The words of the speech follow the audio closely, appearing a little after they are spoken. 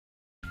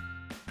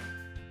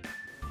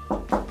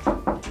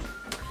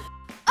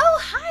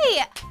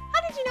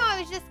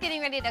was just getting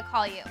ready to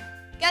call you.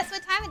 Guess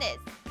what time it is?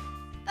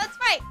 That's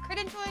right,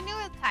 Credential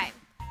Renewal time.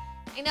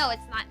 I know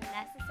it's not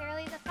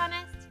necessarily the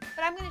funnest,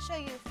 but I'm going to show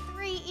you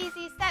 3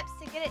 easy steps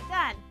to get it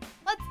done.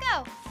 Let's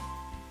go.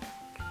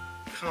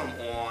 Come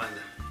on.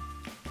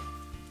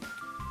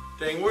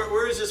 Dang,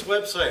 where is this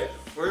website?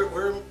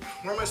 Where am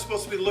I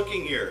supposed to be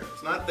looking here?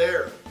 It's not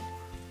there.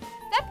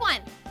 Step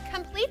 1.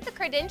 Complete the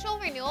Credential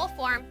Renewal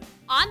form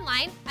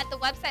online at the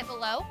website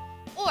below,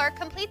 or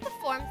complete the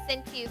form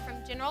sent to you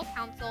from General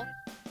Counsel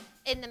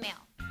in the mail.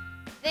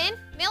 Then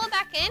mail it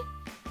back in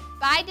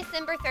by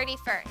December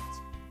 31st.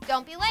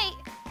 Don't be late.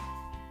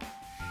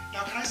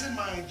 Now, can I send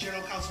my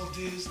General Counsel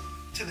dues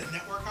to the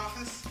network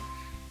office?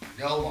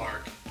 No,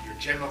 Mark. Your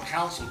General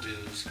Counsel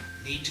dues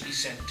need to be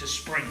sent to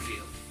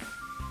Springfield.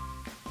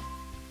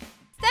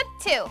 Step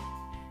 2.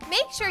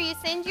 Make sure you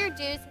send your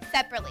dues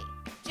separately.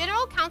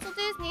 General Counsel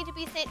dues need to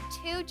be sent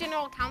to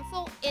General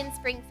Counsel in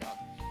Springfield.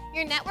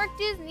 Your network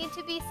dues need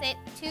to be sent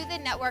to the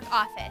network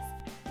office.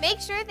 Make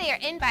sure they are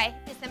in by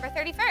December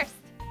 31st.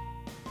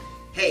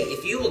 Hey,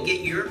 if you will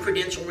get your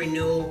credential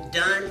renewal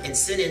done and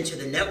sent into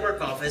the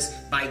network office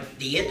by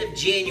the end of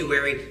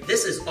January,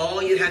 this is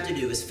all you have to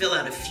do is fill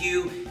out a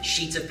few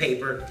sheets of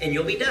paper and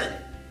you'll be done.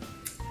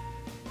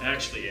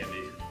 Actually,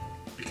 Andy,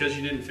 because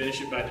you didn't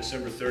finish it by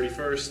December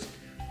 31st,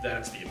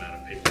 that's the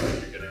amount of paperwork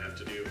you're going to have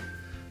to do.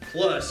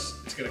 Plus,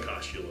 it's going to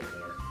cost you a little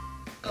more.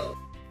 Oh.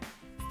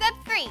 Step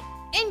 3.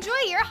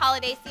 Enjoy your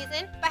holiday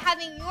season by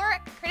having your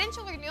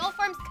credential renewal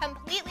forms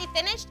completely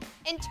finished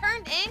and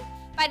turned in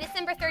by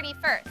December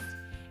 31st.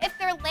 If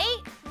they're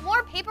late,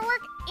 more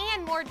paperwork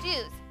and more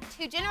dues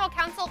to General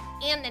Counsel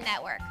and the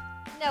network.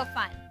 No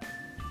fun.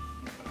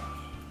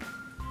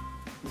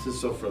 This is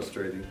so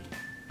frustrating.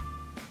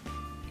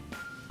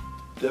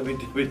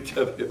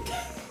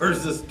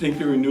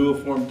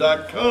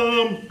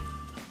 www.where'sthestinkyrenewalform.com.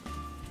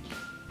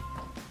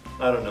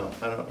 I don't know.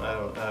 I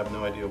have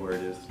no idea where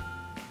it is.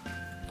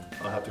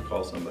 I'll have to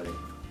call somebody.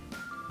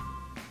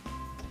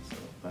 So,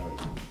 I don't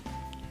know.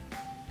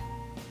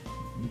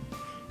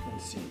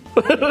 Let's see.